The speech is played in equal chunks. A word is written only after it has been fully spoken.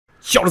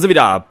Ja, da sind wir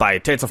wieder bei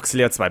Tales of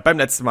Xillia 2. Beim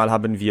letzten Mal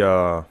haben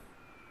wir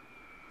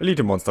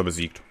Elite-Monster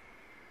besiegt.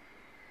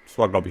 Das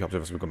war, glaube ich,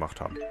 hauptsächlich, was wir gemacht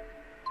haben.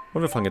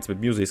 Und wir fangen jetzt mit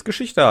Muzéts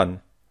Geschichte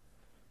an.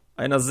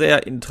 Einer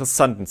sehr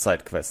interessanten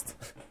Sidequest.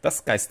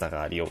 Das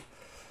Geisterradio.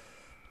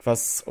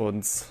 Was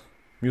uns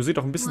Muzét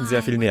auch ein bisschen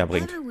sehr viel näher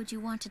bringt.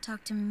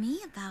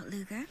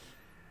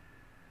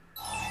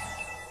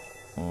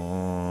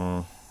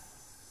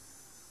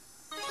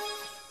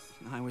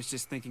 I was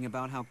just thinking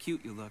about how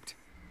cute you looked.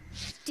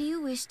 Do you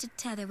wish to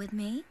tether with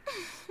me?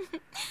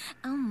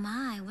 Oh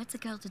my, what's a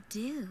girl to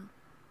do?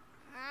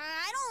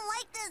 I don't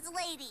like this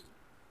lady.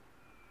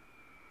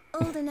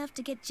 Old enough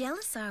to get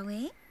jealous, are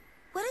we?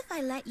 What if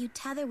I let you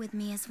tether with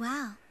me as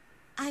well?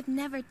 I've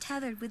never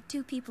tethered with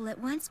two people at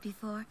once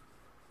before.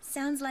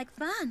 Sounds like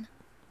fun.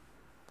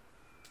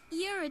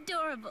 You're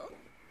adorable.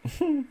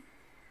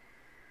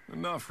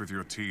 Enough with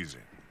your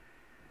teasing.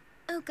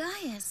 Oh,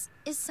 Gaius,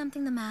 is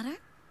something the matter?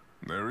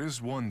 There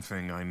is one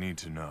thing I need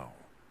to know.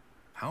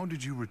 How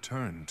did you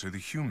return to the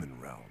human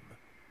realm?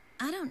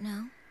 I don't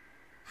know.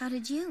 How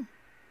did you?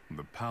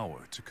 The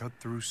power to cut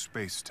through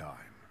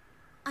space-time.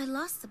 I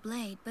lost the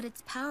blade, but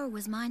its power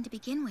was mine to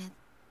begin with.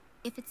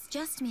 If it's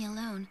just me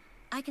alone,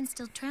 I can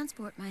still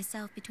transport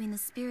myself between the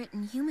spirit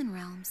and human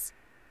realms.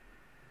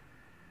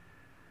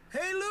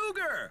 Hey,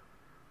 Luger!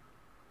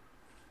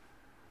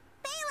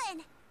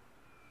 Balin!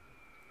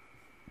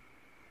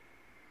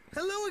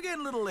 Hello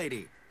again, little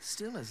lady.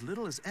 Still as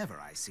little as ever,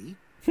 I see.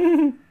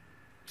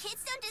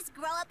 Kids don't just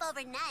grow up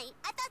overnight.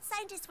 I thought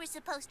scientists were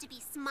supposed to be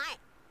smart.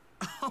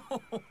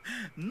 Oh,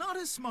 not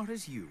as smart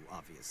as you,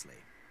 obviously.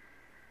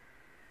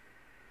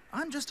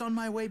 I'm just on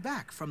my way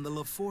back from the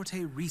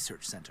Laforte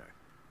Research Center.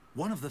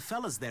 One of the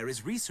fellas there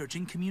is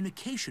researching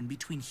communication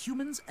between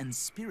humans and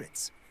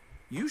spirits.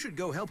 You should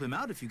go help him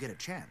out if you get a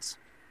chance.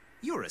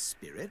 You're a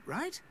spirit,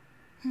 right?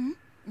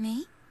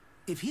 Me?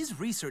 If his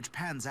research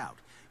pans out,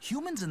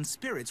 humans and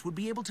spirits would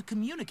be able to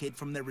communicate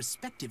from their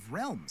respective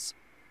realms.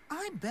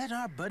 I bet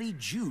our buddy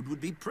Jude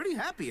would be pretty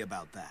happy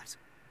about that.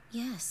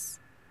 Yes.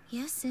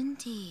 Yes,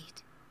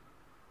 indeed.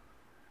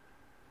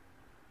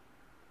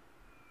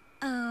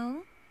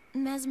 Oh,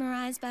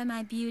 mesmerized by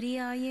my beauty,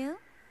 are you?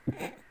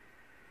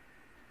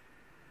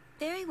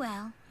 Very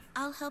well.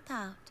 I'll help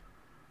out.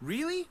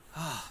 Really?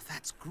 Oh,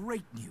 that's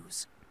great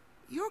news.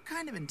 You're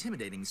kind of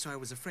intimidating, so I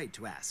was afraid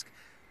to ask.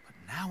 But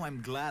now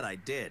I'm glad I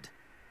did.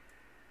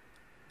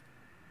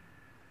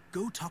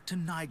 Go talk to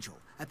Nigel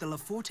at the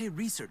Laforte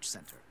Research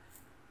Center.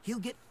 He'll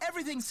get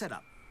everything set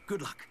up.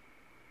 Good luck.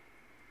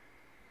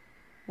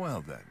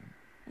 Well then,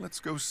 let's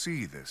go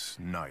see this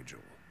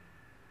Nigel.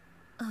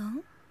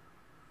 Oh?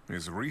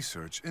 His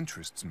research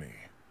interests me.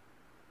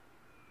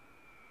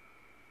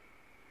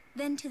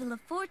 Then to the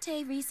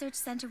Laforte Research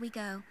Center we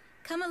go.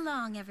 Come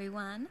along,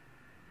 everyone.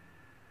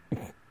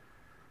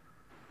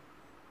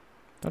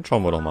 Dann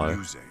schauen wir doch mal.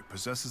 Muzét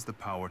possesses the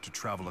power to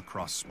travel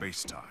across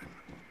space-time.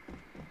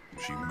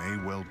 She may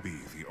well be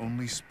the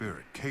only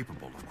spirit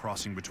capable of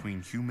crossing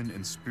between human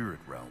and spirit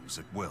realms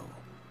at will.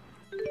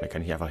 Man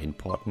kann hier einfach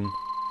hinporten.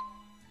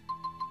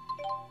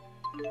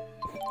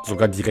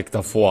 Sogar direkt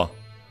davor.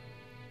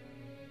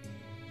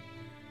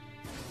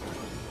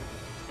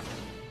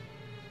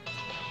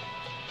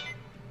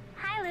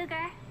 Hi,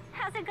 Luger.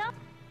 How's it going?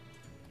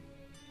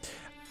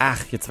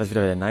 Ach, jetzt weiß ich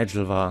wieder, wer der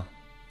Nigel war.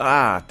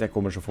 Ah, der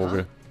komische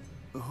Vogel.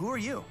 Who are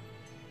you?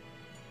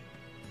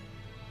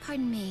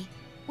 Pardon me.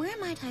 Where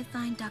might I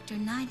find Dr.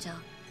 Nigel?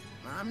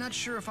 I'm not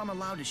sure if I'm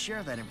allowed to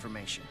share that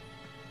information.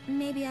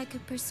 Maybe I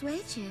could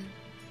persuade you.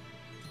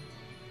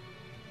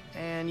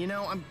 And you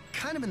know, I'm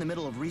kind of in the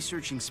middle of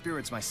researching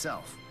spirits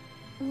myself.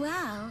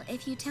 Well,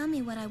 if you tell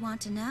me what I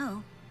want to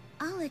know,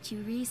 I'll let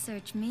you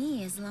research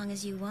me as long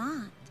as you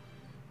want.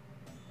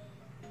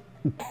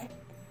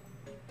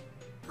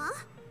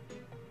 Huh?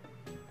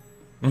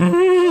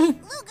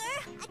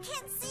 Luger, I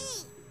can't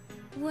see.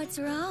 What's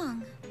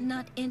wrong?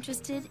 Not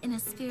interested in a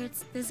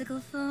spirit's physical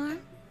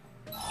form?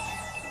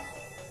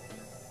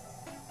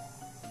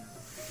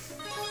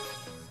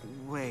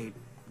 Wait,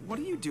 what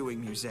are you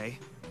doing, Muzét?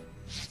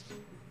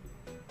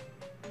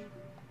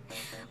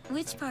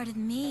 Which part of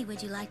me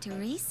would you like to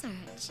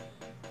research?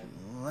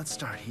 Let's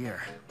start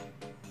here.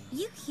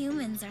 You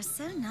humans are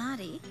so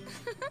naughty.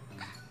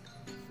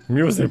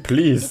 Muzét, It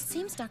please.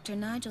 seems Dr.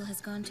 Nigel has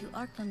gone to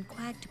Arkland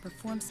Quag to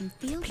perform some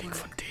field Blick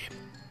von work. dem.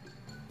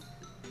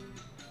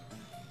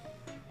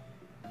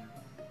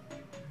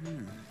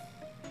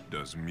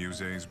 Does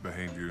Muzét's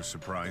behavior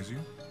surprise you?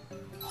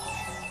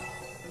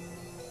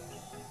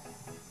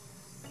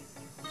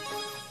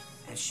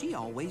 Has she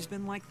always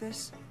been like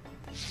this?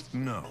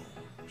 No.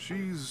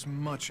 She's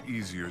much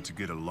easier to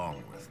get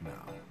along with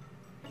now.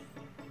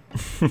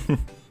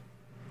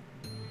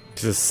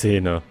 Diese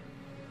Szene.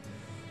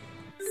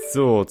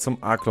 So, zum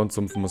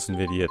Arklon-Sumpf müssen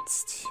wir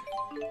jetzt.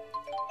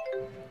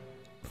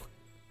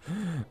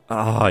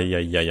 Ah, ja,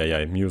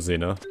 Muzét,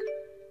 ne?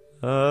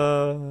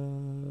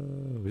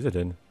 Wo ist er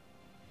denn?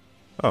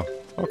 Ah,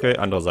 okay,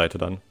 andere Seite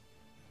dann.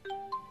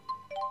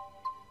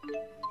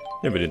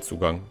 Nehmen wir den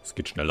Zugang, es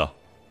geht schneller.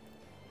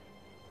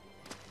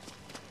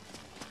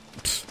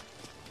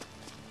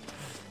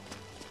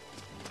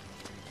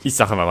 Ich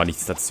sage aber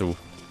nichts dazu.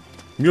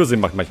 Muzé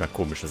macht manchmal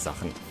komische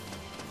Sachen.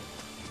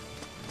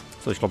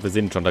 So, ich glaube, wir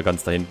sehen ihn schon da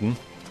ganz da hinten.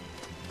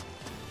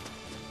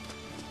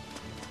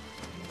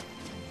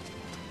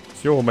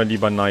 Jo, mein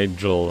lieber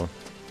Nigel.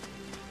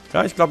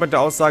 Ja, ich glaube, mit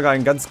der Aussage,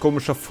 ein ganz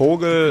komischer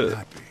Vogel,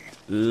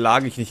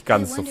 lag ich nicht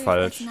ganz so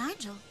falsch.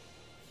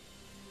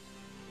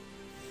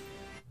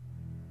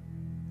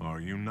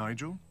 Are you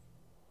Nigel?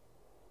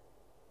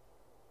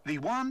 The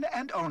one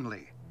and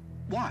only.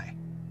 Why?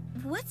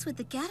 What's with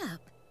the getup?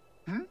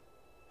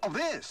 Oh,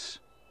 this.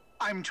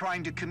 I'm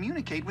trying to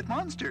communicate with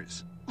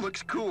monsters.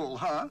 Looks cool,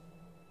 huh?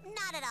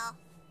 Not at all.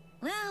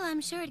 Well,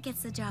 I'm sure it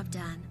gets the job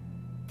done.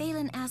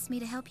 Phelan asked me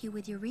to help you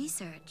with your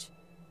research.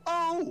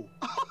 Oh!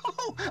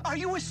 Are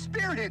you a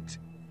spirit?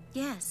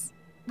 Yes.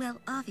 Well,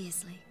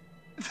 obviously.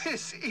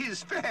 This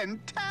is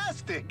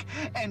fantastic!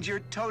 And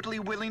you're totally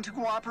willing to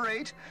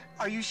cooperate?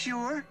 Are you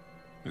sure?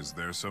 Is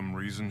there some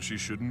reason she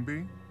shouldn't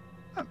be?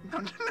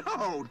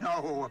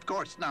 No, of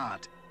course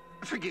not.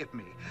 Forgive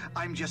me.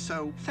 I'm just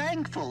so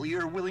thankful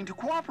you're willing to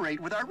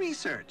cooperate with our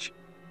research.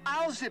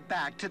 I'll zip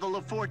back to the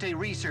Leforte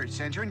Research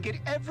Center and get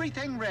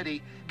everything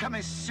ready. Come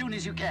as soon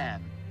as you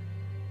can.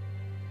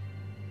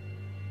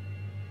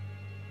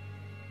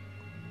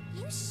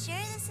 You sure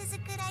this is a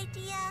good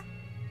idea?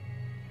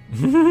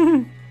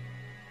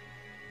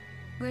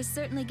 We're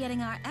certainly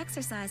getting our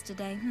exercise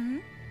today,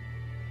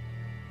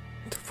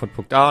 Von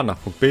Punkt A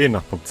nach Punkt B,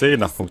 nach Punkt C,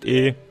 nach Punkt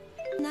E.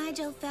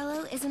 Nigel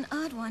fellow is an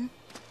odd one.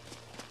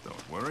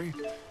 Don't worry,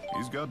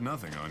 he's got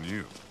nothing on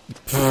you.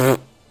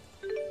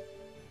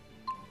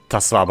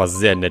 Das war aber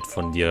sehr nett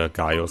von dir,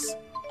 Gaius.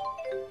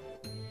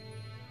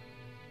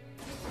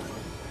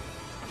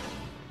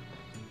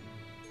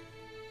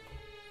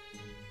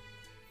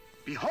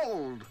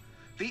 Behold,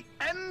 the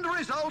end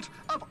result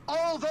of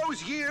all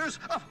those years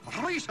of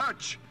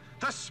research.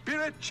 The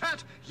Spirit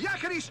Chat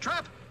Yakety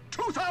Strap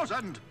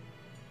 2000.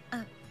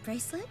 A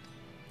bracelet?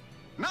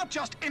 Not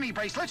just any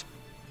bracelet.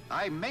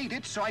 I made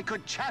it so I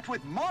could chat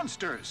with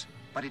monsters,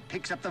 but it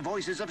picks up the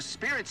voices of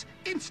spirits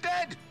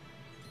instead.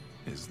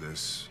 Is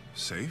this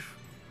safe?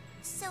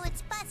 So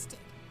it's busted.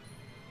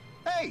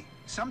 Hey,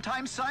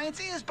 sometimes science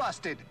is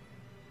busted.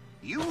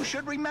 You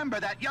should remember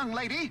that, young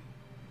lady.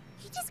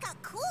 He just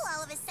got cool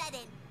all of a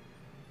sudden.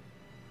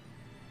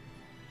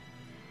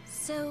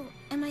 So,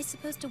 am I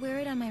supposed to wear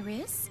it on my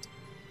wrist?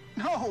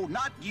 No,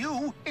 not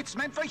you. It's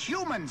meant for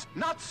humans,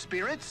 not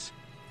spirits.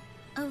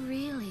 Oh,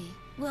 really?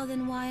 Well,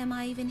 then why am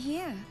I even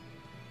here?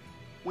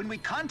 When we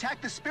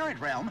contact the spirit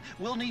realm,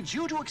 we'll need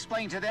you to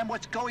explain to them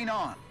what's going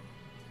on.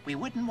 We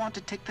wouldn't want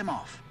to tick them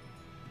off.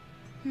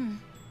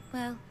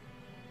 Well,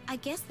 I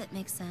guess that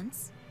makes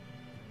sense.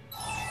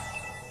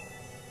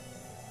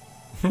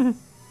 Yeah,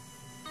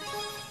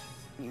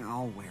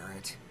 I'll wear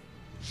it.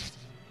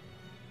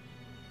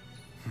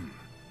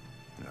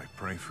 I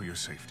pray for your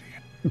safety.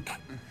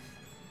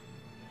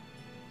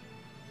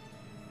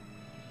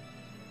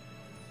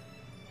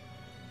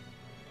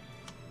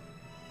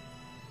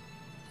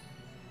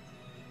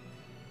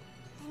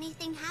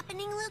 Anything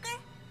happening, Luger?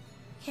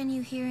 Can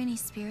you hear any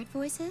spirit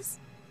voices?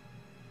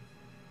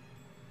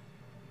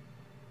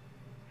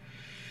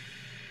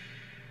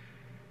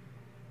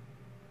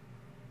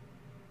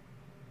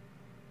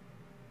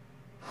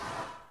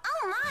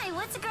 Oh my,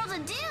 what's a girl to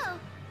do?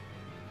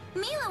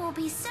 Mila will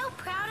be so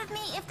proud of me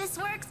if this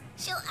works.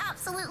 She'll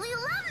absolutely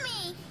love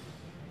me.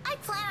 I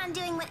plan on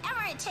doing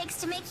whatever it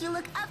takes to make you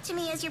look up to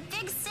me as your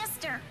big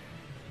sister.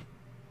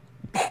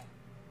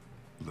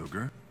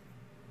 Luger?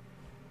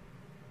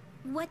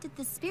 What did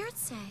the spirit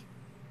say?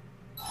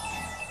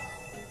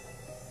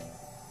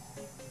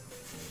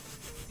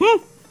 I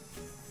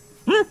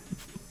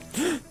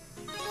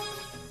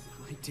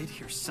did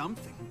hear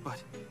something,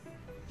 but...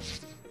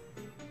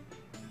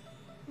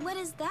 What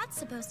is that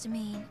supposed to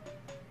mean?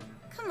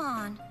 Come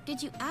on,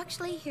 did you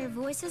actually hear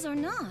voices or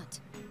not?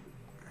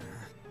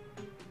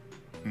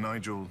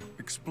 Nigel,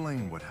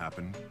 explain what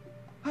happened.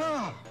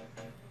 Oh,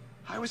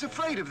 I was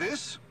afraid of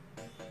this.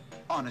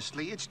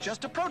 Honestly, it's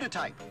just a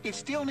prototype. It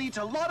still needs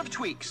a lot of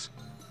tweaks.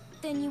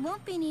 Then you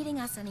won't be needing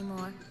us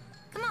anymore.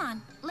 Come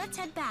on, let's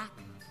head back.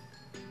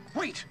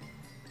 Wait,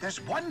 there's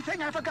one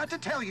thing I forgot to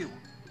tell you.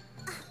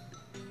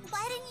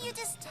 Why didn't you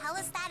just tell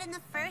us that in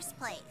the first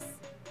place?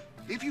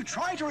 If you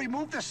try to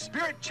remove the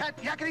Spirit Chat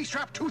Yakety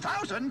Strap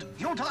 2000,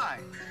 you'll die.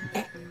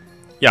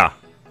 Ja.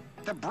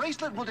 The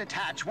bracelet will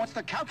detach once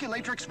the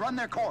calculatrix run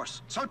their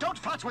course, so don't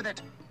fuss with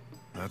it.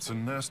 That's a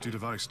nasty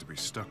device to be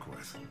stuck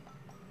with.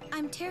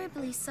 I'm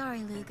terribly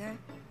sorry, Luger.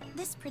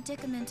 This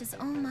predicament is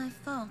all my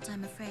fault,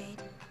 I'm afraid.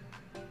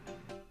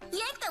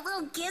 Yank that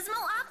little gizmo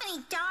off and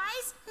he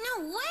dies?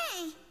 No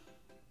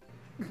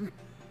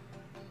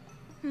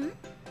way!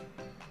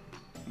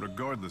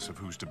 Regardless of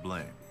who's to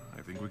blame,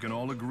 I think we can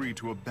all agree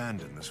to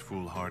abandon this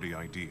foolhardy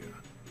idea.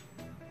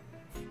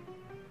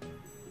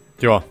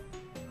 Ja.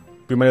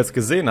 Wie man jetzt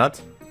gesehen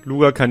hat,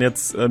 Luger kann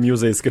jetzt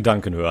Muzéts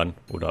Gedanken hören.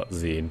 Oder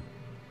sehen.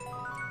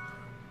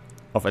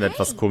 Auf eine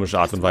etwas komische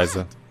Art und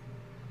Weise.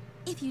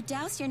 If you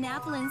douse your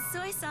Napple in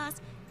soy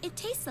sauce, it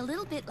tastes a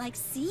little bit like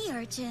sea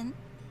urchin.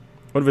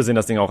 Und wir sehen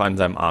das Ding auch an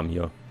seinem Arm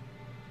hier.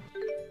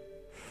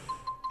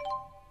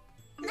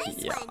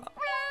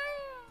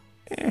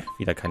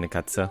 Wieder keine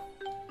Katze.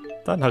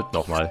 Dann halt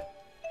nochmal.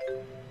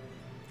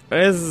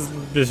 Es ist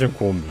ein bisschen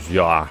komisch,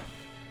 ja.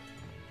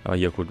 Aber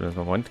hier, gut,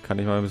 Moment, kann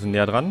ich mal ein bisschen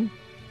näher dran?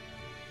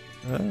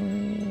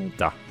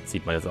 Da,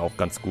 sieht man jetzt auch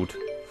ganz gut.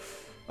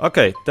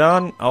 Okay,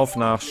 dann auf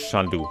nach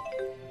Shandu.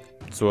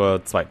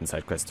 Zur zweiten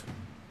Sidequest.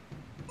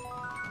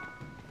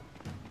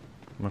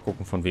 Mal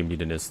gucken, von wem die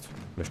denn ist.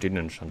 Wer steht denn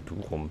in Shandu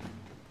rum?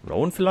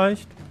 Rowan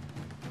vielleicht?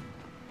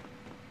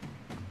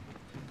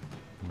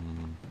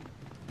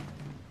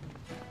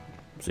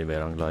 Sehen wir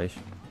ja dann gleich.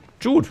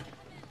 Jude!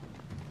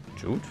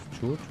 Jude?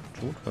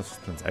 Was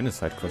ist denn seine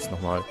Sidequest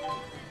nochmal?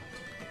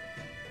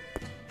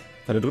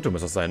 Seine dritte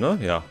muss das sein, ne?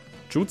 Ja.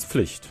 Judes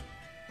Pflicht.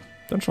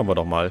 Dann schauen wir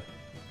doch mal.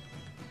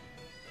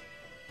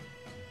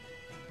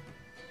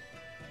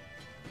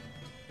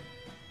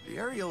 The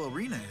aerial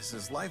arena is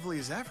as lively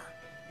as ever.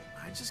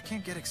 I just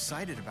can't get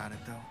excited about it,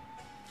 though.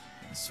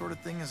 This sort of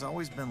thing has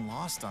always been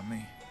lost on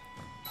me.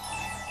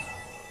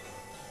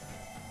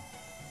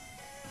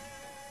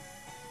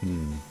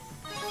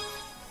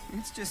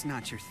 It's just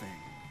not your thing.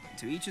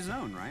 To each his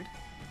own, right?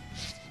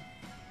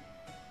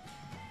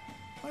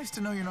 Nice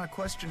to know you're not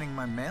questioning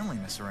my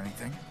manliness or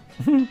anything.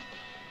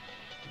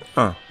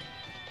 Ah.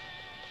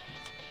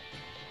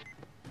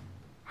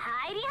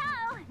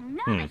 Heidi-ho!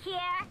 Nova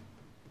here!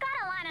 Got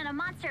a line on a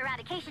monster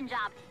eradication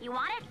job. You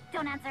want it?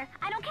 Don't answer.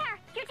 I don't care.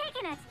 You're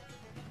taking it.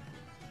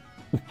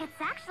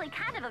 It's actually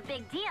kind of a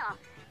big deal.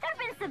 There have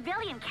been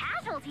civilian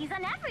casualties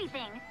on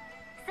everything.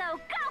 So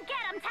go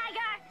get 'em,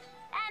 Tiger!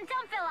 And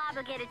don't feel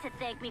obligated to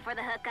thank me for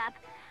the hookup.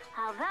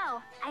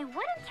 Although, I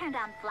wouldn't turn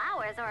down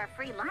flowers or a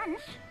free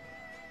lunch.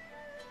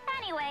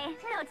 Anyway,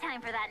 no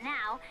time for that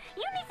now.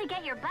 You need to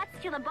get your butts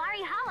to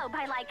Labari Hollow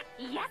by, like,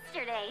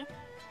 yesterday.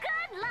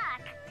 Good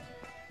luck!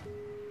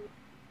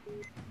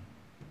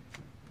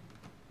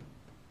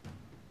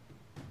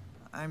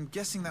 I'm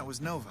guessing that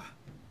was Nova.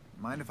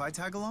 Mind if I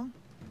tag along?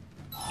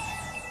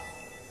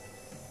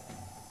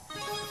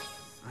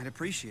 I'd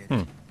appreciate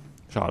it.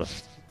 Schade.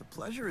 The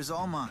pleasure is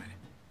all mine.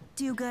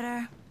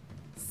 Do-gooder.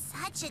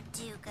 Such a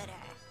do-gooder.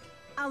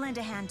 I'll lend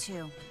a hand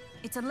too.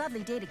 It's a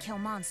lovely day to kill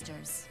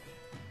monsters.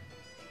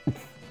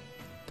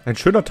 Ein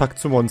schöner Tag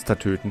zum Monster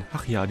töten.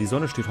 Ach ja, die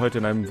Sonne steht heute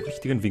in einem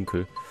richtigen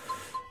Winkel.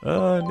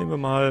 Nehmen wir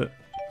mal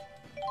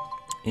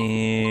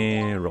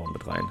Rowan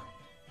mit rein.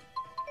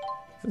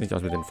 Sieht nicht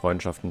aus mit den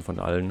Freundschaften von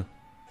allen.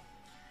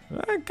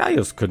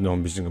 Gaius könnte noch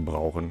ein bisschen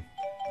gebrauchen.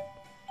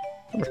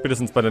 Aber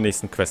spätestens bei der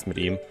nächsten Quest mit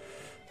ihm.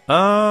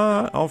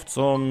 Auf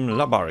zum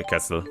Labari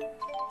Castle.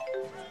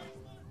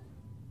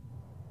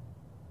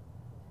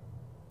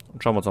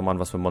 Und schauen wir uns auch mal an,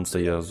 was für Monster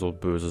hier so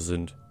böse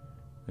sind.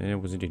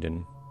 Wo sind die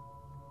denn?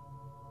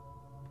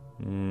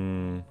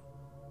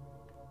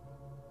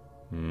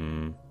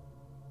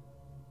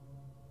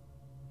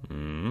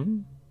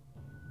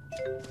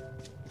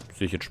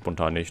 Sehe ich jetzt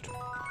spontan nicht.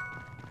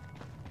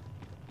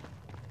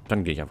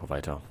 Dann gehe ich einfach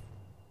weiter.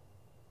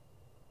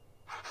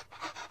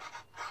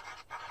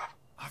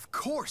 Of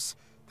course!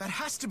 That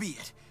has to be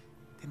it!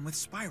 Then with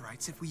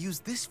Spyrites, if we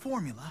use this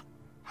formula...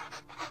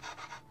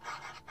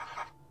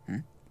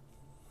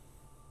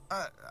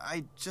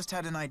 I just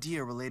had an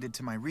idea related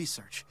to my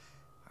research.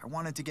 I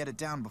wanted to get it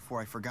down before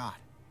I forgot.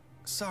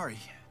 Sorry,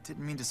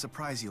 didn't mean to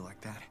surprise you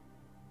like that.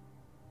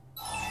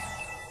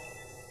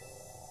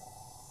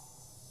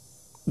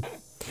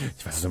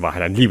 Ich weiß, dass du mal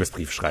einen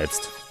Liebesbrief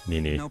schreibst.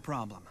 Nee. No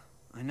problem.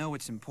 I know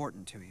it's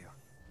important to you.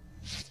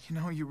 You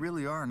know, you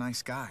really are a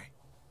nice guy.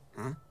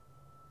 Huh?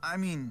 I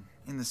mean,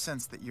 in the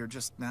sense that you're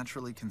just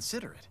naturally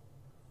considerate.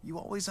 You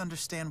always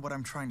understand what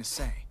I'm trying to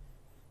say.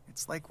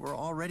 It's like we're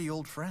already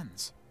old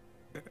friends.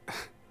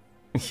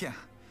 Yeah,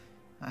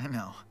 I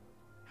know.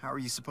 How are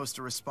you supposed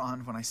to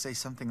respond when I say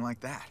something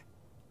like that?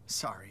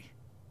 Sorry.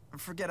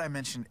 Forget I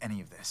mentioned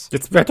any of this.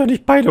 Jetzt werd doch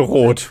nicht beide The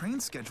rot. train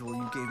schedule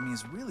you gave me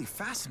is really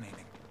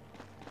fascinating.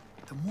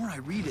 The more I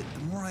read it,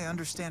 the more I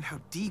understand how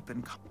deep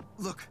and...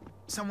 Look,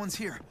 someone's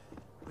here.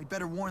 We'd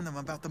better warn them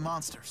about the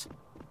monsters.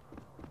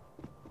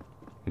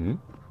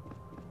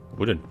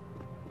 Wo denn?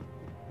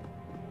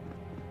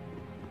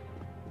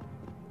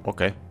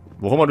 Okay.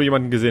 Wo immer du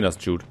jemanden gesehen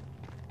hast, Jude.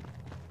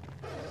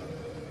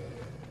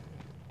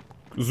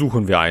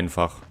 Suchen wir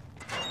einfach.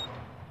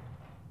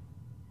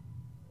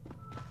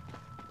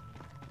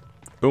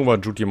 Irgendwo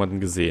hat Jude jemanden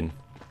gesehen.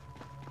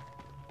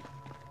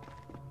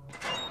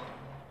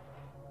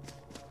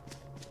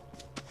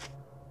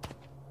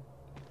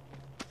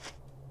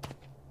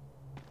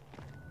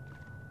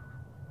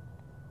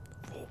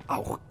 Wo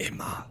auch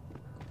immer.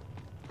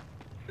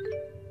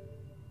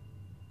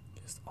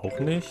 Hier ist auch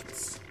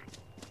nichts.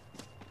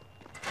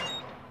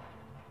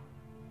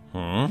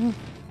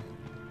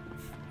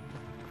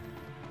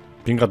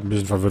 Bin gerade ein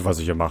bisschen verwirrt, was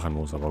ich hier machen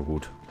muss, aber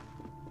gut.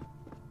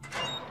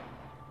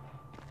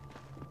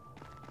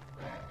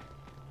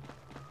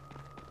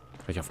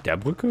 War ich auf der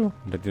Brücke?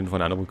 Und hat den von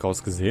der anderen Brücke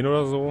aus gesehen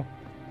oder so?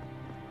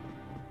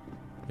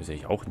 Hier sehe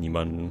ich auch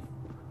niemanden.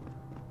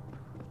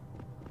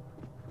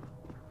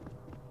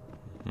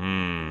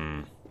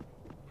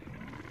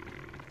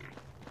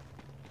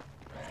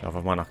 Ich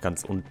laufe mal nach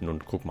ganz unten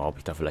und guck mal, ob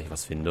ich da vielleicht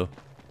was finde.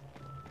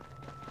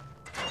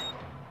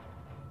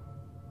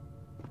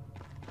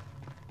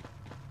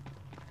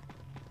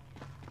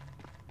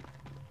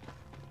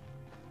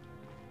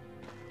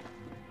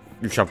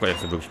 Ich habe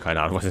jetzt wirklich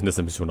keine Ahnung, was ich in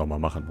dieser Mission nochmal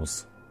machen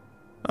muss.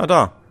 Ah,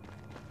 da.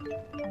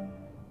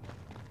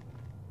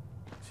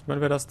 Sieht man,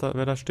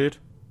 wer da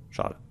steht?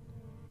 Schade.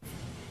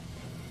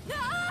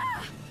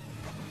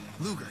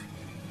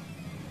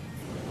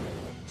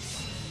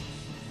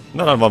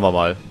 Na, dann wollen wir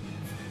mal.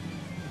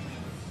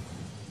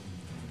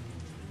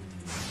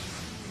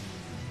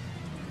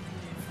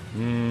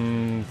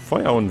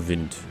 Feuer und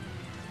Wind.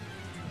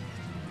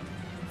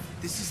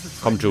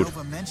 Komm, Jude.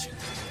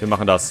 Wir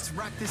machen das.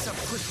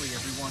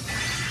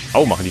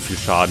 Oh, machen die viel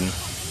Schaden.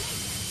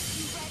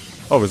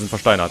 Oh, wir sind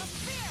versteinert.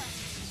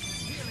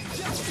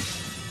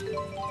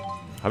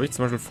 Habe ich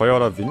zum Beispiel Feuer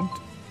oder Wind?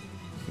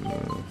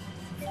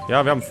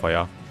 Ja, wir haben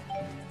Feuer.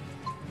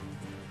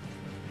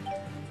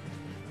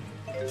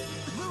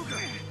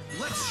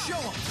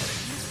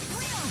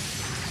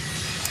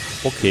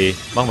 Okay,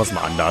 machen wir es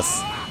mal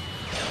anders.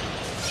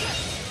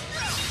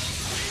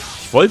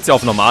 Ich wollte es ja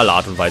auf normale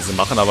Art und Weise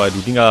machen, aber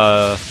die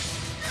Dinger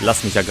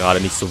lassen mich ja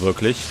gerade nicht so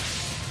wirklich.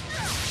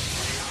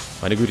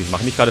 Meine Güte, ich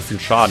mache nicht gerade viel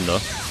Schaden, ne?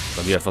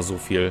 Bei mir einfach so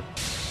viel.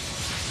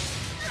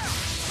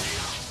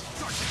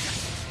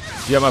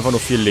 Die haben einfach nur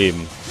viel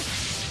Leben.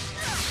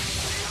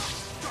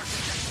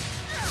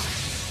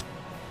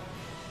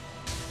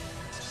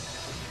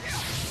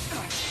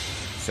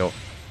 So.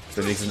 Ich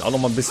will wenigstens auch noch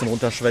mal ein bisschen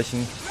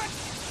runterschwächen.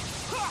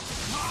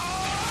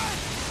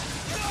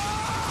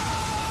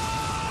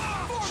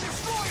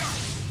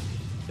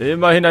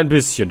 Immerhin ein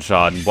bisschen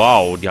Schaden.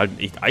 Wow, die halten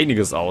echt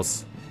einiges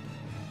aus.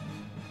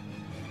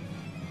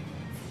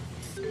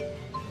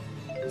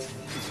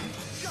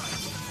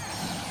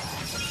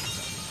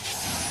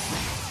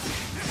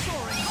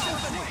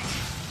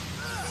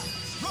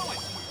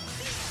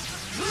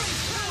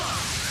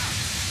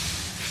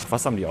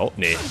 Was haben die auch?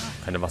 Nee,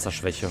 keine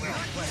Wasserschwäche.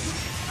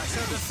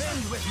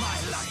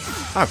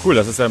 Ah, cool,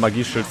 das ist ja ein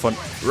Magieschild von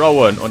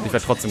Rowan und ich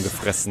werde trotzdem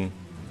gefressen.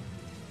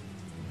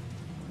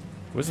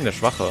 Wo ist denn der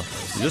Schwache?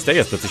 Wieso ist der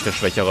jetzt plötzlich der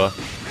Schwächere?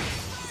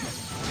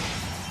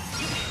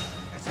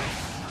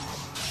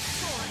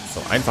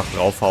 So, einfach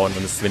draufhauen,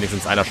 dann ist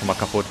wenigstens einer schon mal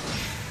kaputt.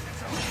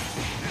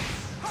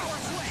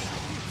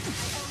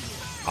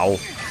 Au.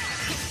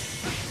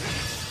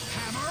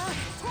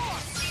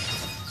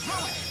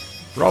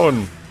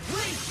 Rowan.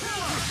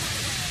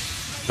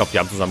 Ich glaube, die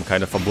haben zusammen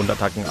keine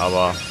Verbundattacken,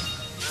 aber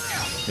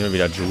nehmen wir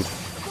wieder Jude.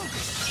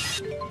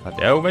 Hat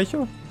er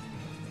irgendwelche?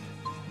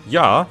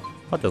 Ja,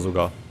 hat er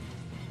sogar.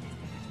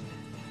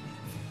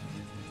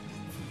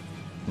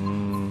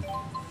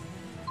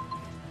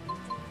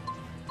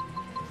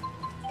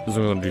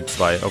 So, die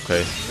zwei,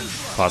 okay.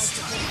 Passt.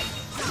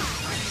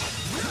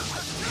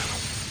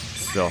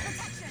 So.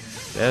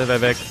 Der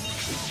wäre weg.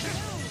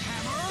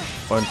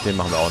 Und den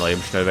machen wir auch noch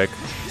eben schnell weg.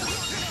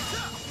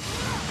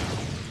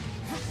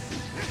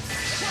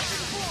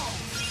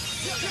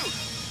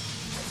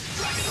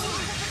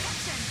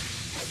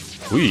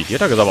 Ui, die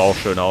Attacke sah aber auch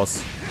schön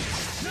aus.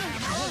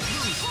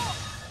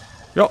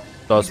 Ja,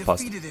 das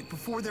passt.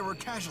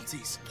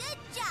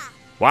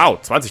 Wow,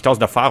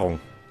 20.000 Erfahrung.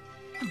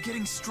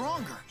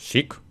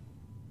 Schick.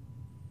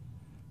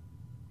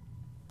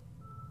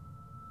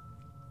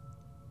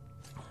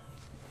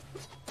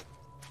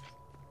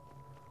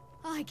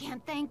 I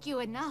can't thank you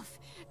enough.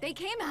 They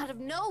came out of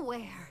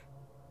nowhere.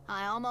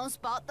 I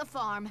almost bought the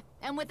farm,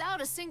 and without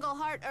a single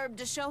heart herb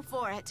to show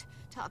for it.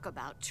 Talk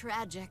about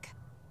tragic.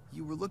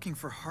 You were looking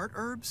for heart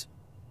herbs?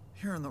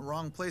 You're in the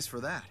wrong place for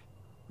that.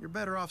 You're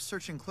better off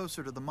searching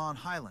closer to the Mon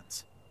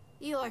Highlands.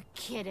 You're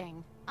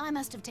kidding. I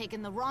must have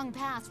taken the wrong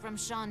path from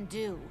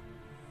Shandu.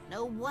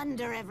 No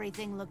wonder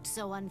everything looked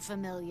so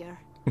unfamiliar.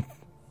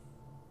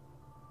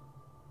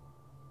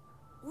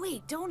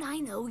 Wait, don't I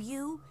know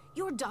you?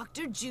 You're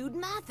Dr. Jude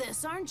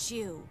Mathis, aren't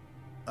you?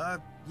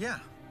 Yeah,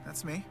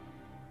 that's me.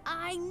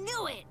 I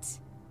knew it!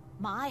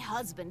 My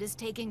husband is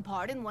taking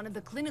part in one of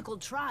the clinical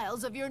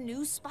trials of your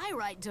new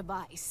Spyrite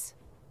device.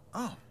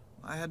 Oh,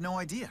 I had no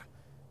idea.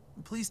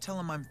 Please tell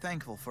him I'm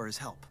thankful for his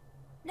help.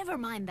 Never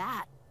mind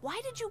that.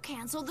 Why did you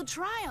cancel the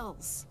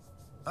trials?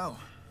 Oh,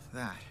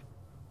 that.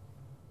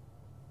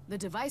 The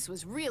device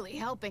was really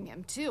helping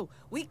him, too.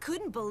 We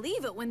couldn't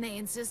believe it when they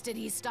insisted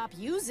he stop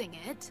using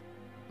it.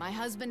 My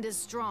husband is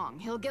strong.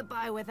 He'll get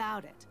by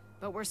without it.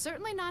 But we're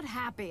certainly not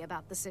happy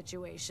about the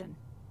situation.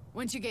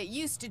 Once you get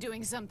used to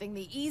doing something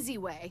the easy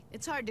way,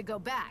 it's hard to go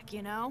back,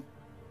 you know?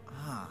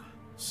 Ah,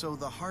 so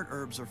the heart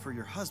herbs are for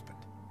your husband.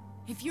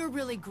 If you're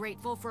really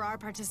grateful for our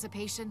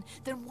participation,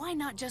 then why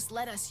not just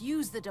let us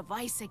use the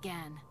device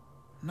again?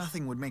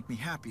 Nothing would make me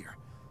happier.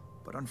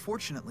 But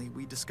unfortunately,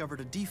 we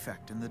discovered a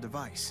defect in the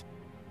device.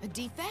 A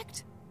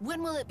defect?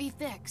 When will it be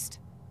fixed?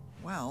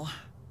 Well...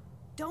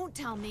 Don't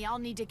tell me I'll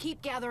need to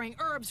keep gathering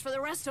herbs for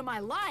the rest of my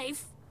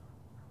life!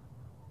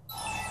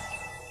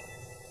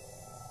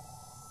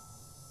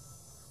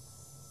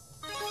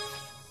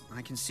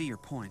 I can see your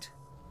point.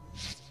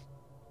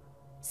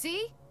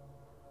 See?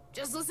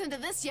 Just listen to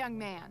this young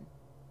man.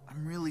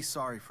 I'm really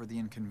sorry for the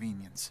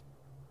inconvenience.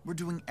 We're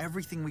doing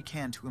everything we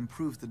can to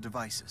improve the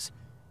devices.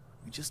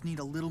 We just need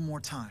a little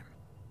more time.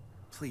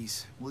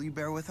 Please, will you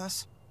bear with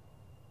us?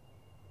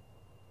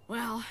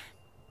 Well,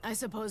 I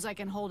suppose I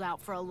can hold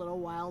out for a little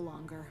while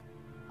longer.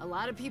 A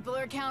lot of people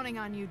are counting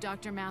on you,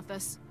 Dr.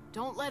 Mathis.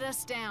 Don't let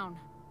us down.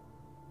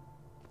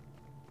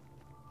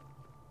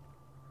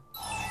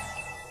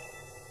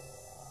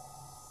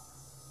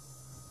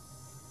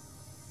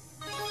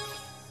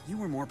 You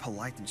were more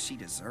polite than she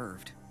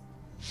deserved.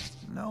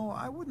 No,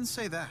 I wouldn't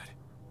say that.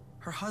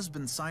 Her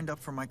husband signed up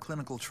for my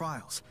clinical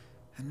trials,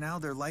 and now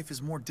their life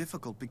is more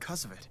difficult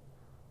because of it.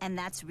 And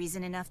that's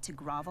reason enough to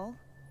grovel?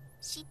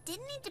 She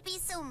didn't need to be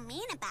so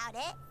mean about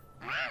it.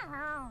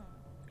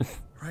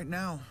 Right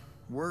now,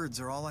 words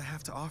are all I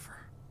have to offer.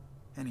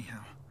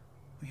 Anyhow,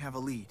 we have a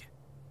lead.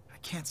 I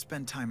can't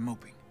spend time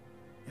moping.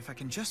 If I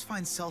can just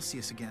find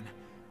Celsius again,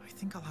 I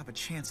think I'll have a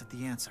chance at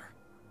the answer.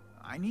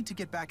 I need to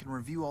get back and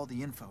review all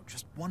the info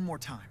just one more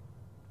time.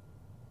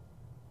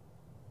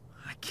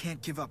 I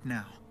can't give up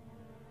now.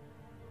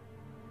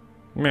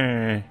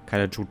 Meh,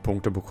 keine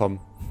Jude-Punkte bekommen.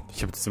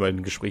 Ich habe das immer in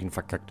den Gesprächen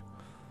verkackt.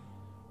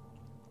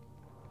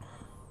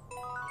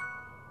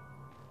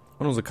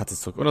 Und unsere Katze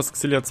ist zurück. Und das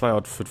Xillia 2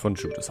 Outfit von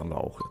Jude, das haben wir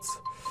auch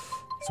jetzt.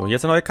 So,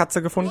 jetzt eine neue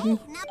Katze gefunden?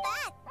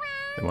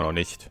 Immer noch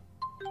nicht.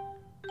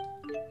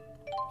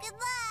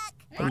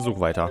 Dann such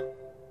weiter.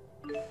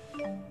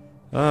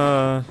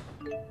 Kann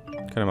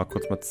ja mal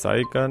kurz mal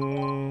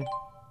zeigen.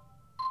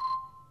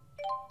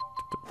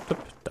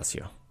 Das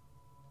hier.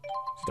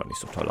 Sieht auch nicht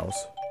so toll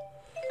aus.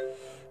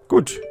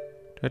 Gut.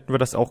 Dann hätten wir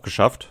das auch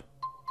geschafft.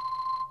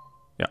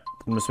 Ja,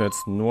 dann müssen wir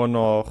jetzt nur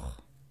noch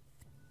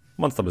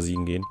Monster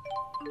besiegen gehen.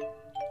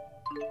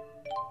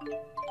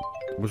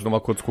 Ich muss noch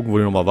mal kurz gucken, wo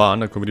die nochmal waren.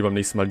 Dann können wir die beim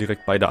nächsten Mal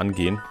direkt beide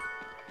angehen.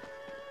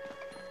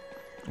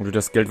 Und durch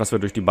das Geld, was wir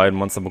durch die beiden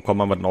Monster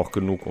bekommen, haben wir dann auch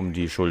genug, um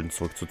die Schulden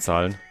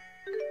zurückzuzahlen.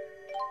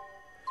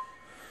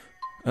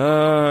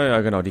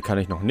 Ja genau, die kann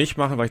ich noch nicht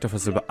machen, weil ich dafür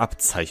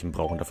Silberabzeichen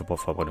brauche. Und dafür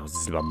brauche ich noch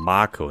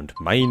Silbermarke. Und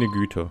meine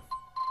Güte.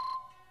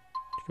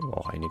 Ich habe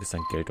auch einiges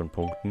an Geld und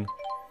Punkten.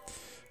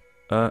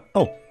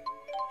 Oh.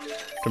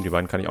 Stimmt, die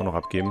beiden kann ich auch noch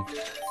abgeben.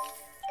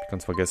 Ich kann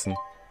es vergessen.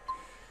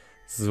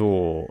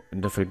 So,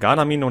 in der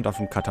Filgana-Mine und auf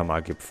dem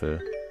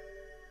Katamar-Gipfel.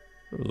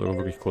 Sogar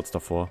wirklich kurz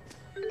davor.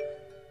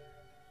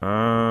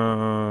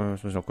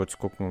 Jetzt muss ich noch kurz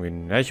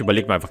gucken. Ja, ich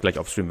überlege mir einfach gleich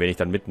auf Stream, wen ich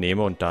dann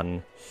mitnehme und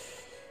dann...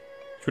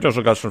 Ich würde ja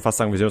sogar schon fast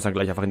sagen, wir sehen uns dann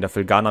gleich einfach in der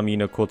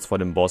Filgana-Mine kurz vor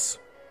dem Boss.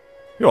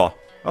 Ja,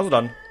 also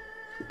dann.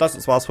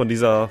 Das war's von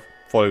dieser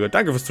Folge.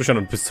 Danke fürs Zuschauen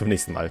und bis zum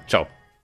nächsten Mal. Ciao.